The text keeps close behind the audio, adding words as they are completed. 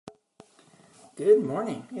Good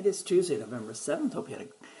morning. It is Tuesday, November 7th. Hope you had a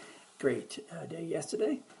great day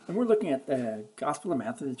yesterday. And we're looking at the Gospel of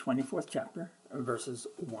Matthew, the 24th chapter, verses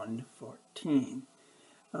 1 to 14.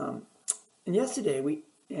 And yesterday, we're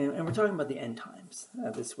talking about the end times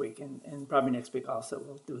this week, and probably next week also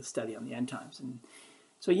we'll do a study on the end times. And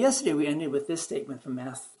so yesterday we ended with this statement from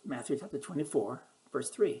Matthew chapter 24, verse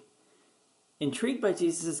 3. Intrigued by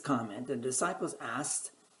Jesus' comment, the disciples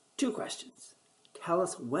asked two questions. Tell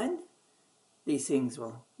us when these things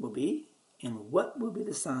will be, and what will be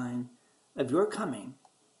the sign of your coming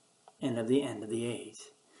and of the end of the age.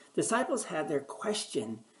 Disciples had their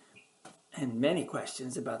question and many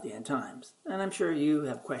questions about the end times. And I'm sure you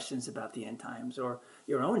have questions about the end times or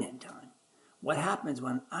your own end time. What happens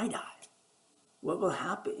when I die? What will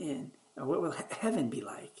happen or what will heaven be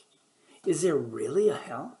like? Is there really a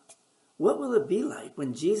hell? What will it be like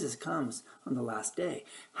when Jesus comes on the last day?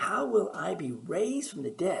 How will I be raised from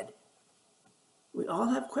the dead? We all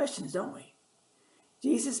have questions, don't we?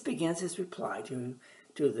 Jesus begins his reply to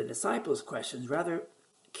the disciples' questions rather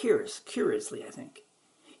curiously, I think.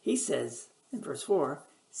 He says in verse 4,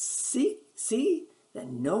 see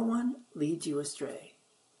that no one leads you astray.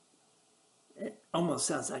 It almost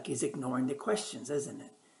sounds like he's ignoring the questions, isn't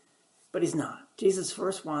it? But he's not. Jesus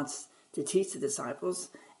first wants to teach the disciples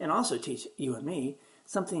and also teach you and me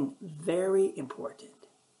something very important.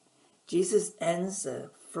 Jesus ends the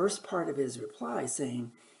first part of his reply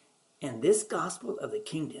saying, and this gospel of the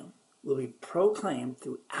kingdom will be proclaimed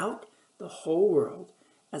throughout the whole world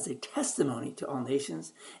as a testimony to all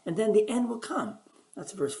nations, and then the end will come.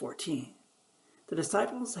 That's verse 14. The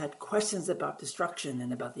disciples had questions about destruction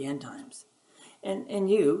and about the end times. And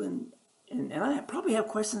you and I probably have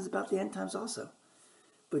questions about the end times also.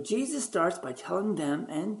 But Jesus starts by telling them,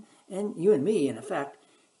 and you and me, in effect,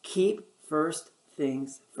 keep first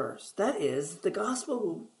things first. That is, the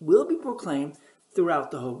gospel will be proclaimed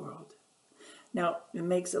throughout the whole world. Now, it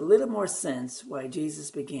makes a little more sense why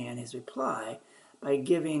Jesus began his reply by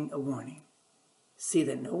giving a warning. See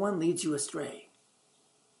that no one leads you astray.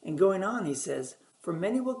 And going on, he says, for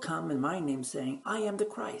many will come in my name saying, I am the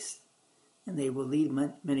Christ, and they will lead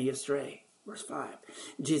many astray. Verse 5.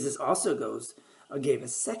 Jesus also gave a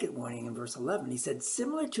second warning in verse 11. He said,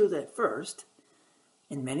 similar to the first,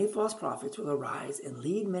 and many false prophets will arise and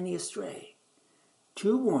lead many astray.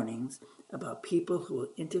 Two warnings about people who will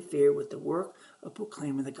interfere with the work of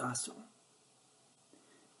proclaiming the gospel.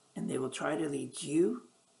 And they will try to lead you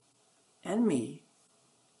and me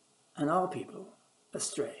and all people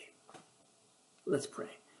astray. Let's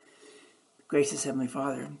pray. Gracious Heavenly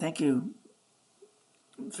Father, thank you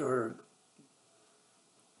for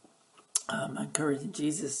encouraging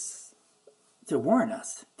Jesus to warn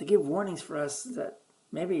us, to give warnings for us that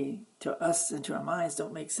maybe to us and to our minds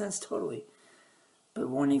don't make sense totally, but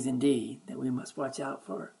warnings indeed that we must watch out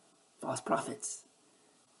for false prophets.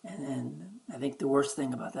 And I think the worst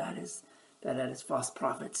thing about that is false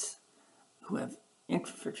prophets who have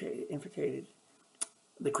infiltrated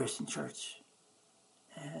the Christian church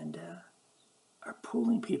and are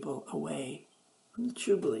pulling people away from the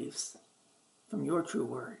true beliefs, from your true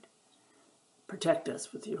word. Protect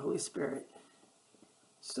us with your Holy Spirit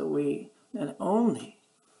so we not only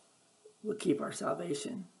will keep our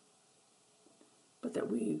salvation, but that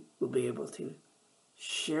we will be able to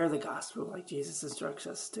share the gospel like Jesus instructs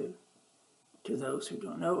us to those who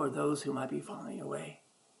don't know or those who might be falling away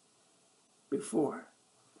before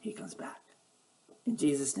he comes back. In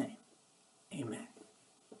Jesus' name, amen.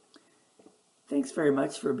 Thanks very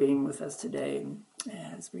much for being with us today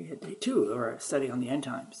as we hit day 2 of our study on the end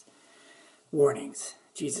times. Warnings.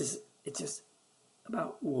 Jesus, it's just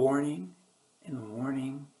about warning and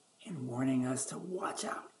warning and warning us to watch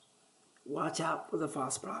out. Watch out for the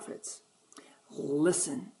false prophets.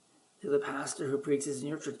 Listen to the pastor who preaches in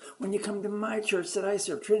your church. When you come to my church that I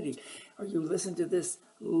serve, Trinity, or you listen to this,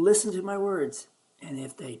 listen to my words. And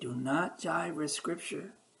if they do not jive with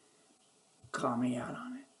Scripture, call me out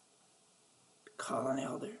on it. Call an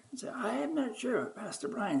elder and say, I am not sure what Pastor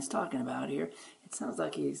Brian's talking about here. It sounds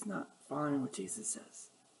like he's not following what Jesus says.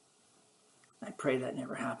 I pray that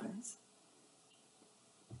never happens.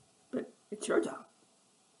 But it's your job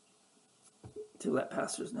to let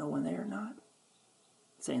pastors know when they are not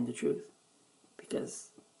saying the truth. Because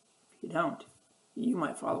if you don't, you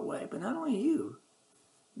might fall away. But not only you,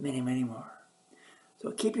 many, many more.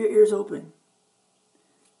 So keep your ears open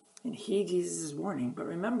and heed Jesus' warning. But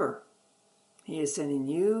remember, he is sending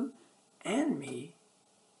you and me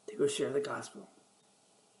to go share the gospel.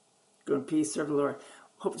 Go in peace, serve the Lord.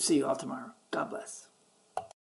 Hope to see you all tomorrow. God bless.